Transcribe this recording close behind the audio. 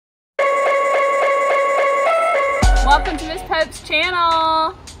Pope's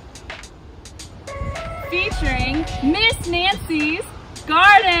channel, featuring Miss Nancy's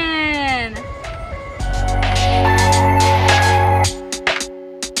garden.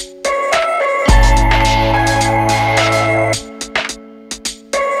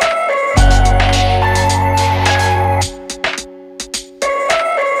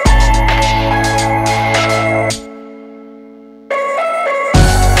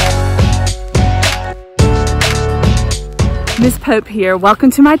 Miss Pope here.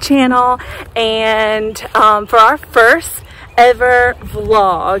 Welcome to my channel, and for our first ever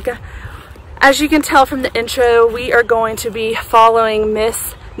vlog, as you can tell from the intro, we are going to be following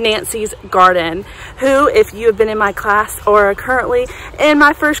Miss Nancy's garden, who, if you have been in my class or are currently in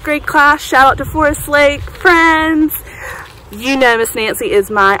my first grade class, shout out to Forest Lake friends, you know Miss Nancy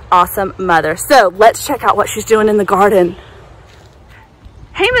is my awesome mother. So let's check out what she's doing in the garden.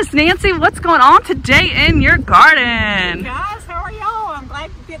 Hey Miss Nancy, what's going on today in your garden? Hey guys, how are y'all? I'm glad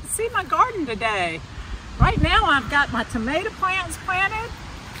you get to see my garden today. Right now I've got my tomato plants planted,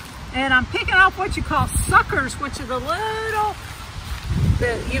 and I'm picking off what you call suckers, which are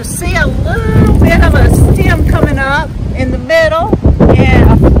you see a little bit of a stem coming up in the middle,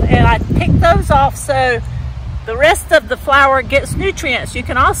 and I pick those off so the rest of the flower gets nutrients. You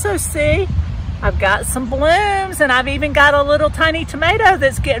can also see I've got some blooms, and I've even got a little tiny tomato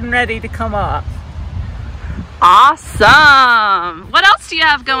that's getting ready to come up. Awesome. What else do you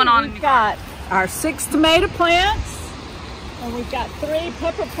have going on? We've got our 6 tomato plants, and we've got 3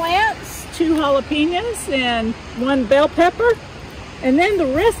 pepper plants, 2 jalapenos, and 1 bell pepper. And then the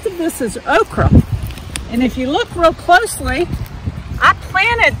rest of this is okra. And if you look real closely, I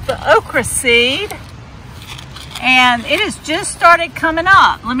planted the okra seed, and it has just started coming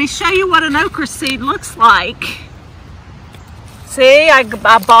up. Let me show you what an okra seed looks like. See, I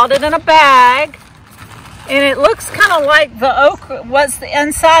bought it in a bag, and it looks kind of like the okra, what's the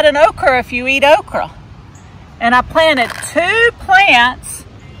inside an okra if you eat okra. And I planted 2 plants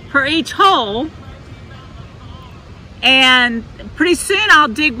for each hole, and pretty soon I'll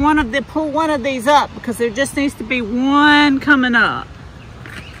pull one of these up, because there just needs to be one coming up.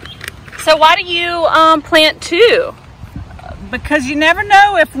 So why do you plant 2? Because you never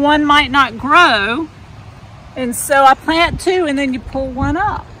know if one might not grow. And so I plant 2, and then you pull one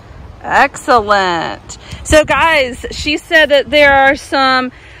up. Excellent. So guys, she said that there are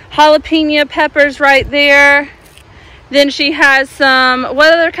some jalapeno peppers right there. Then she has some,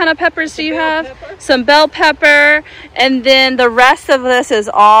 what other kind of peppers do you have? Pepper. Some bell pepper. And then the rest of this is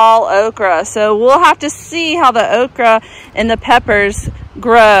all okra. So we'll have to see how the okra and the peppers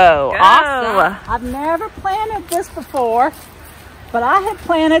grow. Awesome. I've never planted this before, but I had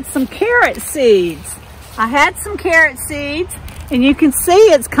planted some carrot seeds. I had some carrot seeds, and you can see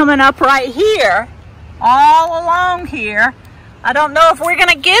it's coming up right here, all along here. I don't know if we're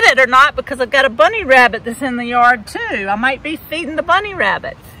gonna get it or not, because I've got a bunny rabbit that's in the yard too. I might be feeding the bunny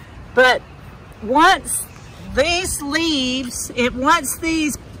rabbit. But once these leaves, once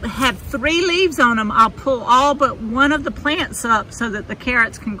these have 3 leaves on them, I'll pull all but one of the plants up so that the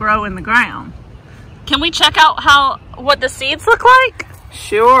carrots can grow in the ground. Can we check out what the seeds look like?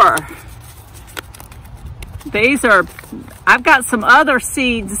 Sure. I've got some other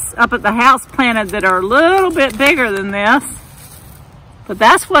seeds up at the house planted that are a little bit bigger than this. But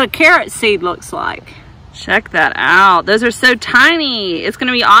that's what a carrot seed looks like. Check that out. Those are so tiny. It's going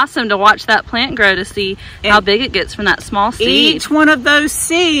to be awesome to watch that plant grow, to see how big it gets from that small seed. Each one of those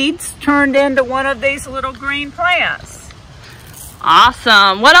seeds turned into one of these little green plants.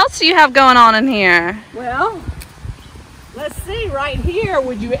 Awesome. What else do you have going on in here? Well, let's see right here.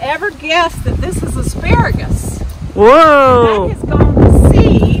 Would you ever guess that this is asparagus? Whoa. That has gone to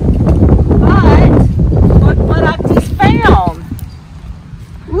seed, but look what I've just found.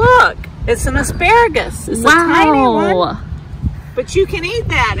 Look, it's an asparagus. It's a tiny one, but you can eat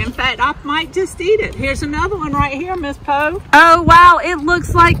that. In fact, I might just eat it. Here's another one right here, Miss Poe. Oh, wow. It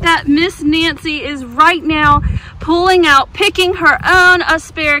looks like that Miss Nancy is right now picking her own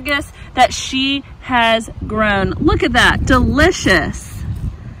asparagus that she has grown. Look at that. Delicious.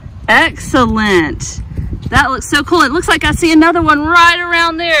 Excellent. That looks so cool. It looks like I see another one right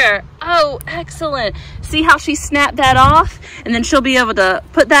around there. Oh, excellent. See how she snapped that off? And then she'll be able to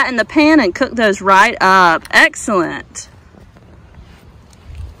put that in the pan and cook those right up. Excellent.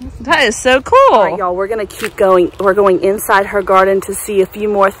 That is so cool. All right, y'all, we're going to keep going. We're going inside her garden to see a few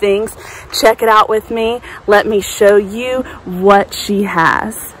more things. Check it out with me. Let me show you what she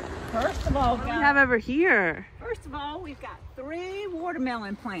has. First of all, what do we have over here? First of all, we've got 3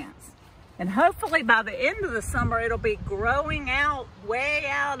 watermelon plants. And hopefully by the end of the summer, it'll be growing out way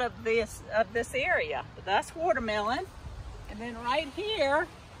out of this area. But that's watermelon. And then right here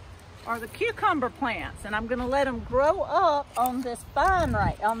are the cucumber plants, and I'm going to let them grow up on this vine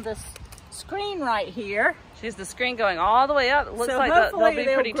on this screen right here. She's the screen going all the way up. It looks so like hopefully they'll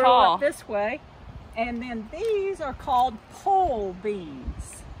be pretty grow tall. Up this way. And then these are called pole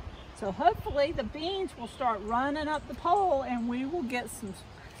beans. So hopefully the beans will start running up the pole and we will get some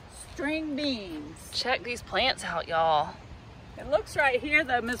string beans. Check these plants out, y'all. It looks right here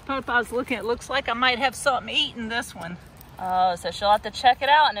though, Miss Pope, I was looking, it looks like I might have something eating this one. Oh, so she'll have to check it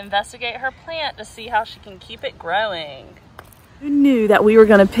out and investigate her plant to see how she can keep it growing. Who knew that we were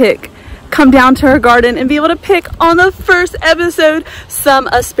gonna come down to her garden and be able to pick on the first episode some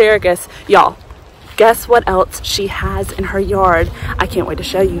asparagus. Y'all, guess what else she has in her yard? I can't wait to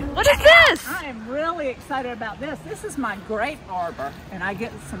show you. What is this? I am really excited about this. This is my grape arbor, and I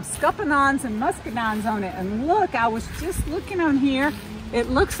get some scuppernons and muscadines on it. And look, I was just looking on here. It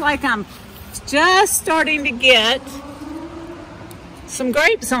looks like I'm just starting to get some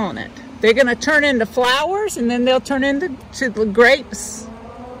grapes on it. They're gonna turn into flowers, and then they'll turn into the grapes.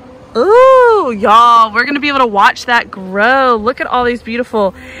 Ooh, y'all, we're gonna be able to watch that grow. Look at all these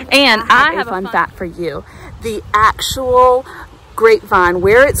beautiful, and I have a fun fact for you. The actual grapevine,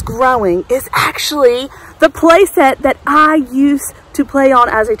 where it's growing, is actually the play set that I used to play on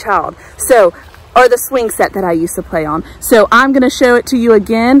as a child. So, or the swing set that I used to play on. So I'm gonna show it to you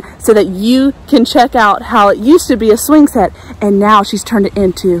again so that you can check out how it used to be a swing set and now she's turned it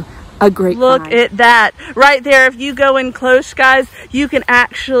into a grapevine. Look at that right there. If you go in close, guys, you can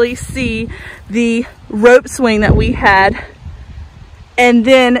actually see the rope swing that we had, and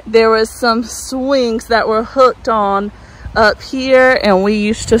then there was some swings that were hooked on up here, and we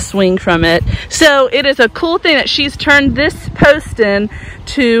used to swing from it. So it is a cool thing that she's turned this post in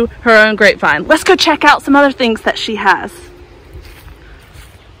to her own grapevine. Let's go check out some other things that she has.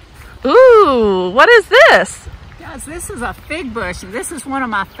 Ooh, what is this? Guys, this is a fig bush, and this is one of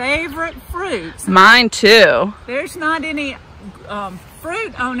my favorite fruits. Mine too. There's not any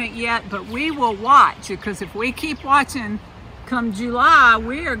fruit on it yet, but we will watch, because if we keep watching, come July,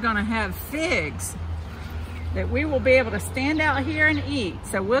 we are gonna have figs that we will be able to stand out here and eat.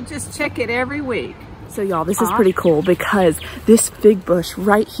 So we'll just check it every week. So y'all, this is pretty cool, because this fig bush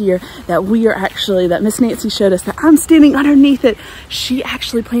right here that Miss Nancy showed us, that I'm standing underneath it, she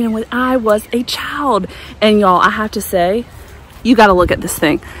actually planted when I was a child. And y'all, I have to say, you gotta look at this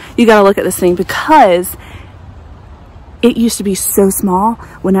thing. You gotta look at this thing, because it used to be so small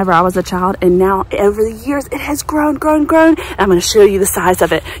whenever I was a child, and now over the years it has grown. And I'm gonna show you the size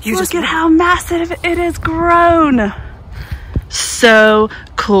of it. You just look at how massive it has grown. So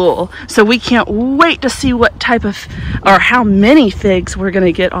cool. So we can't wait to see what type of, or how many figs we're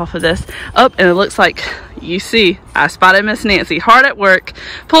gonna get off of this. Oh, and it looks like, you see, I spotted Miss Nancy hard at work,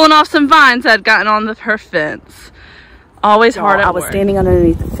 pulling off some vines that had gotten on her fence. Always hard at work. I was standing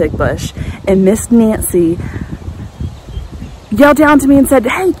underneath the fig bush, and Miss Nancy yelled down to me and said,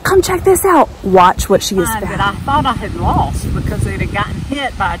 "Hey, come check this out." Watch what she has found. That I thought I had lost because it had gotten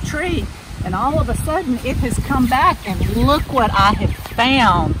hit by a tree, and all of a sudden it has come back, and look what I have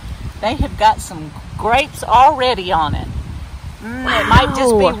found. They have got some grapes already on it. Wow. It might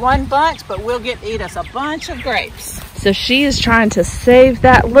just be one bunch, but we'll eat us a bunch of grapes. So she is trying to save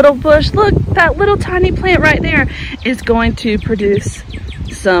that little bush. Look, that little tiny plant right there is going to produce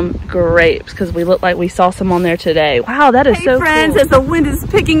some grapes, because we look like we saw some on there today. Wow, that is so cool. Hey friends, as the wind is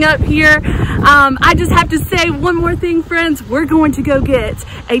picking up here, I just have to say one more thing, friends. We're going to go get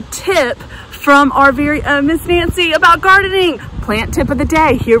a tip from our very own Miss Nancy about gardening. Plant tip of the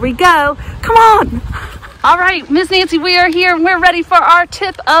day. Here we go. Come on. All right, Miss Nancy, we are here and we're ready for our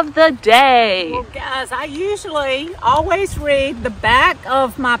tip of the day. Well, guys, I usually always read the back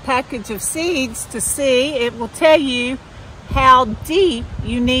of my package of seeds to see. It will tell you how deep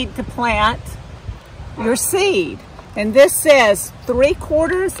you need to plant your seed. And this says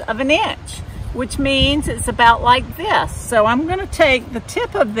 3/4 of an inch, which means it's about like this. So I'm gonna take the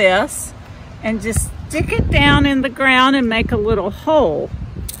tip of this and just stick it down in the ground and make a little hole.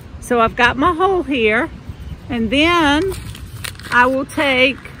 So I've got my hole here, and then I will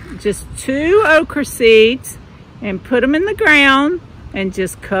take just 2 okra seeds and put them in the ground and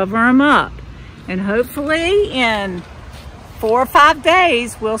just cover them up. And hopefully in 4 or 5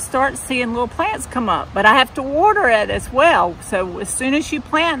 days, we'll start seeing little plants come up. But I have to water it as well. So as soon as you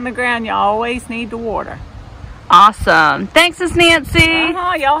plant in the ground, you always need to water. Awesome. Thanks, Miss Nancy.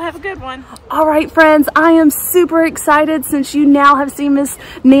 Y'all have a good one. All right, friends, I am super excited since you now have seen Miss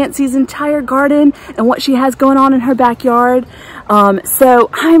Nancy's entire garden and what she has going on in her backyard. So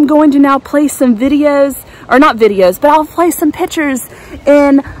I'm going to now place some videos, or not videos, but I'll place some pictures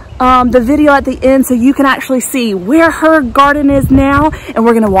in the video at the end so you can actually see where her garden is now, and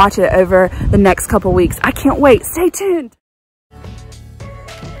we're gonna watch it over the next couple weeks. I can't wait. Stay tuned.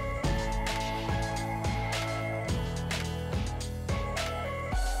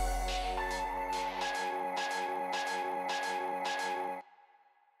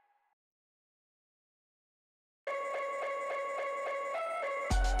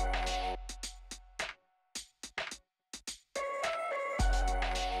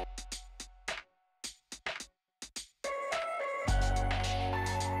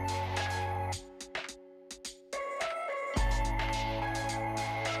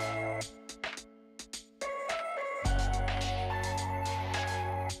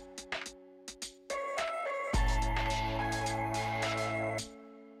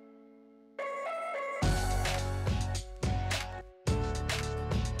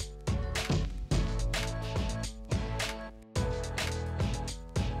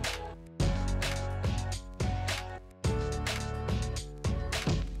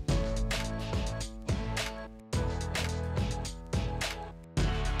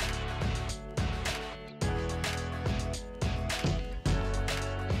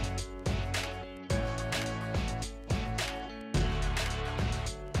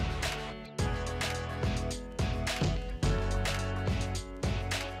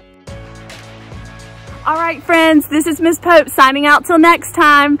 All right, friends, this is Miss Pope signing out till next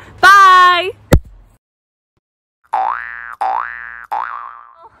time. Bye.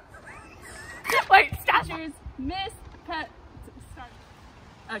 Wait, stop. Miss Pope.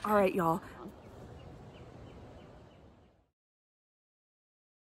 Okay. All right, y'all.